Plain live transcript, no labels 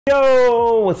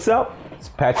Yo, what's up? It's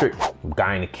Patrick from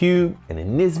Guy in the Cube, and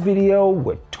in this video,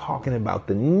 we're talking about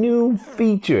the new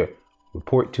feature,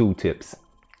 Report Tooltips.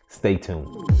 Stay tuned.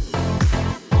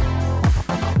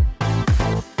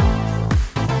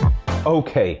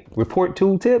 Okay, Report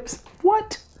Tooltips.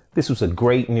 What? This was a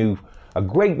great new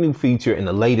feature in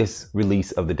the latest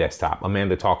release of the desktop.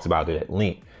 Amanda talks about it at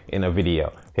length in a video.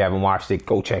 If you haven't watched it,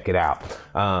 go check it out.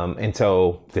 And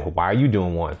so, why are you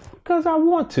doing one? Because I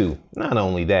want to. Not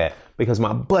only that, because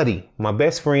my buddy, my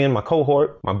best friend, my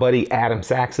cohort, my buddy Adam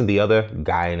Saxon, the other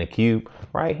guy in the cube,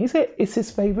 right? He said it's his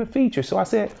favorite feature. So I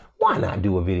said, why not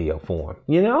do a video for him?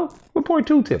 You know, Report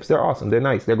Tooltips. They're awesome. They're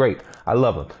nice. They're great. I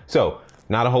love them. So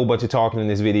not a whole bunch of talking in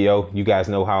this video. You guys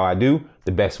know how I do.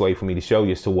 The best way for me to show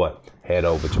you is to what? Head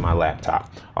over to my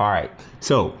laptop. All right.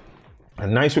 So a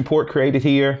nice report created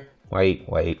here. Wait,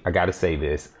 I got to say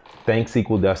this. Thanks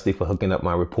SQL Dusty for hooking up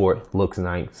my report. Looks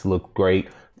nice, looks great.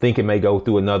 Think it may go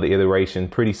through another iteration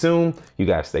pretty soon. You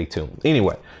guys stay tuned.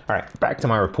 Anyway, all right, back to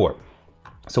my report.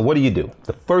 So what do?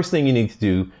 The first thing you need to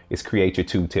do is create your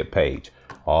tooltip page.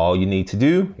 All you need to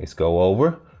do is go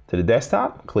over to the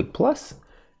desktop, click plus.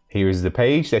 Here's the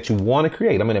page that you want to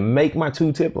create. I'm going to make my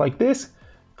tooltip like this.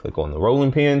 Click on the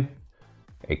rolling pin,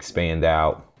 expand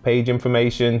out page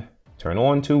information, turn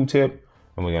on tooltip,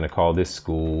 and we're going to call this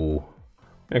school.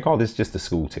 I'm gonna call this just the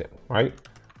school tip, right?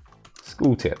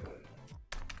 School tip.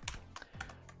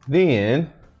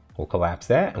 Then we'll collapse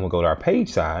that and we'll go to our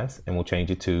page size and we'll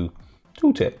change it to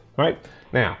tooltip, right?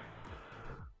 Now,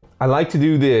 I like to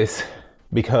do this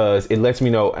because it lets me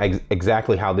know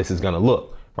exactly how this is gonna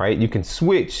look, right? You can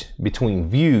switch between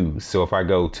views. So if I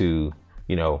go to,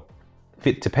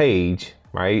 fit to page,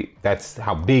 right? That's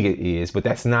how big it is, but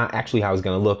that's not actually how it's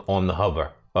gonna look on the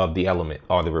hover of the element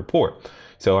or the report.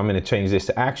 So I'm going to change this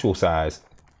to actual size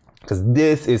because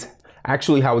this is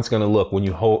actually how it's going to look when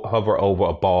you hover over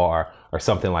a bar or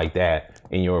something like that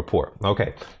in your report.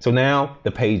 Okay, so now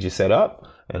the page is set up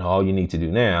and all you need to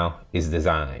do now is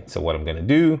design. So what I'm going to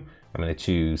do, I'm going to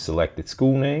choose selected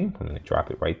school name. I'm going to drop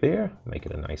it right there, make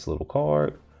it a nice little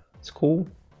card. It's cool,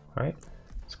 right?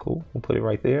 It's cool. We'll put it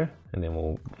right there and then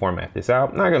we'll format this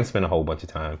out. I'm not going to spend a whole bunch of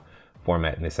time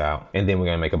formatting this out. And then we're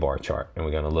gonna make a bar chart and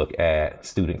we're gonna look at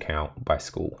student count by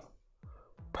school.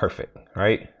 Perfect,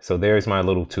 right? So there's my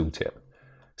little tooltip.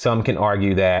 Some can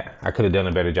argue that I could have done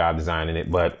a better job designing it,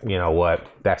 but you know what?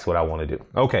 That's what I wanna do.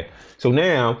 Okay, so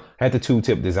now I have the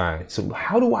tooltip design. So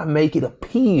how do I make it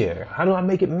appear? How do I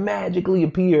make it magically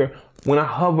appear when I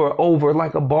hover over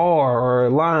like a bar or a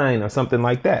line or something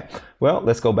like that? Well,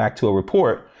 let's go back to a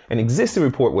report, an existing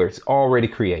report where it's already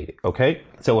created, okay?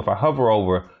 So if I hover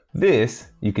over this,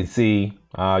 you can see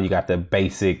you got the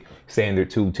basic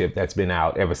standard tooltip that's been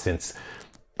out ever since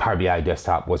Power BI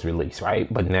Desktop was released,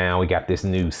 right? But now we got this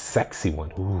new sexy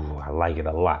one. Ooh, I like it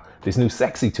a lot. This new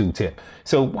sexy tooltip.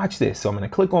 So watch this. So I'm going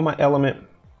to click on my element,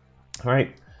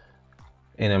 right?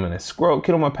 And I'm going to scroll,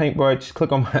 click on my paintbrush,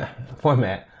 click on my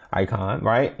format icon,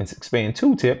 right? And expand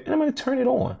tooltip, and I'm going to turn it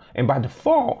on. And by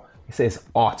default, it says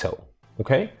auto,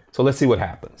 okay? So let's see what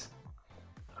happens.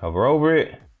 Hover over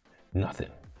it, nothing.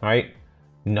 Right?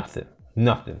 Nothing.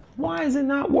 Why is it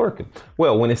not working?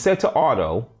 Well, when it's set to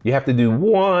auto, you have to do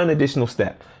one additional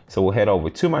step. So we'll head over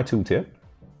to my tooltip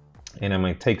and I'm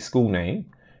going to take school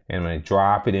name and I'm going to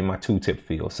drop it in my tooltip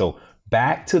field. So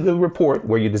back to the report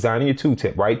where you're designing your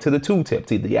tooltip, right? To the tooltip,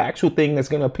 to the actual thing that's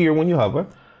going to appear when you hover.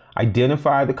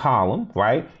 Identify the column,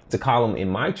 right? It's a column in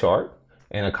my chart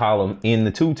and a column in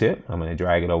the tooltip. I'm going to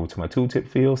drag it over to my tooltip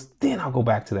fields. Then I'll go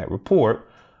back to that report,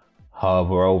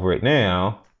 hover over it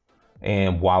now,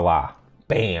 and voila,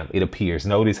 bam, it appears.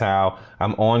 Notice how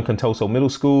I'm on Contoso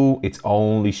Middle School. It's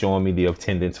only showing me the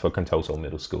attendance for Contoso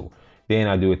Middle School. Then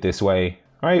I do it this way,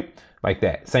 right? Like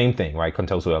that. Same thing, right?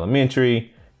 Contoso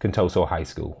Elementary, Contoso High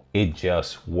School. It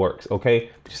just works, okay?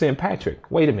 But you're saying,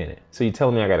 Patrick, wait a minute. So you're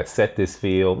telling me I got to set this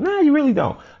field? No, you really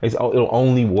don't. It'll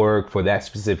only work for that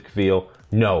specific field.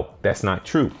 No, that's not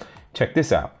true. Check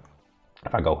this out.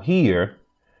 If I go here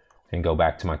and go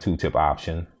back to my tooltip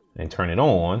option and turn it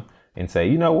on, and say,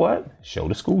 you know what? Show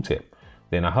the school tip.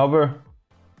 Then I hover,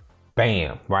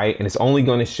 bam, right? And it's only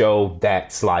going to show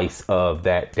that slice of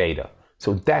that data.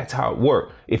 So that's how it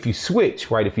works. If you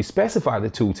switch, right? If you specify the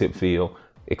tooltip field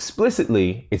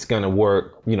explicitly, it's going to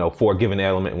work, for a given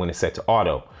element when it's set to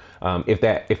auto. If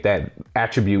that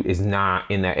attribute is not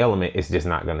in that element, it's just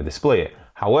not going to display it.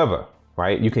 However,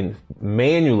 right, you can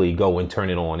manually go and turn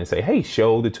it on and say, hey,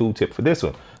 show the tooltip for this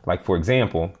one. Like for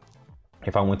example,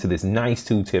 if I went to this nice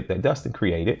tooltip that Dustin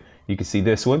created, you can see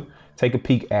this one. Take a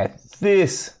peek at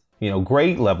this,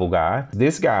 grade level guy.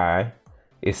 This guy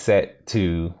is set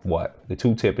to what? The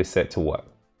tooltip is set to what?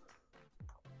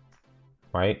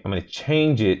 right? I'm gonna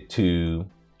change it to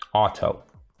auto.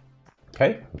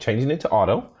 Okay, I'm changing it to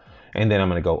auto. And then I'm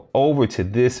gonna go over to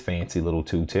this fancy little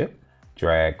tooltip,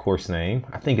 drag course name.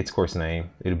 I think it's course name.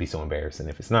 It'll be so embarrassing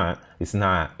if it's not. It's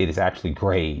not, it is actually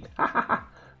grade that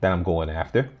I'm going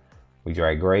after. We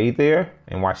drag grade there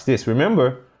and watch this.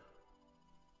 Remember,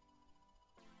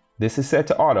 this is set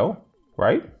to auto,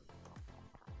 right?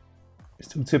 This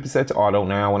tooltip is set to auto.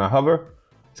 Now when I hover,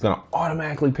 it's gonna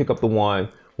automatically pick up the one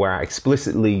where I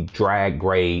explicitly drag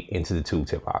grade into the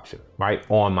tooltip option, right?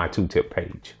 On my tooltip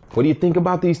page. What do you think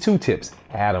about these tooltips?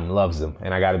 Adam loves them,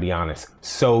 and I gotta be honest,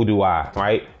 so do I,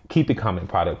 right? Keep it coming,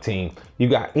 product team. You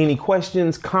got any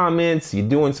questions, comments, you're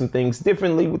doing some things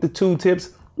differently with the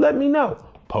tooltips, let me know.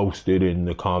 Post it in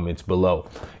the comments below.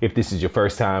 If this is your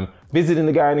first time visiting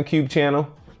the Guy in the Cube channel,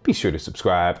 be sure to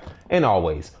subscribe. And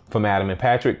always, from Adam and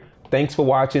Patrick, thanks for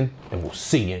watching, and we'll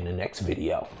see you in the next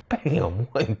video. Bam,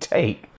 one take.